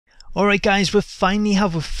Alright guys, we finally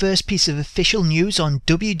have our first piece of official news on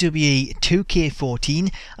WWE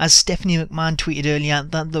 2K14, as Stephanie McMahon tweeted earlier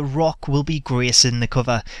that The Rock will be gracing the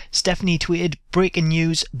cover. Stephanie tweeted, "Breaking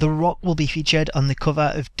news, The Rock will be featured on the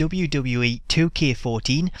cover of WWE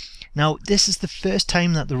 2K14. Now, this is the first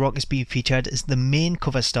time that The Rock has been featured as the main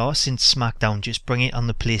cover star since SmackDown just bring it on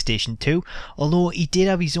the PlayStation 2, although he did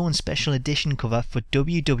have his own special edition cover for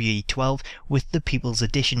WWE 12 with the People's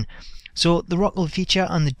Edition. So The Rock will feature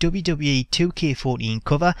on the WWE 2K14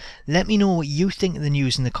 cover. Let me know what you think of the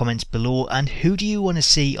news in the comments below, and who do you want to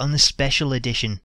see on the special edition?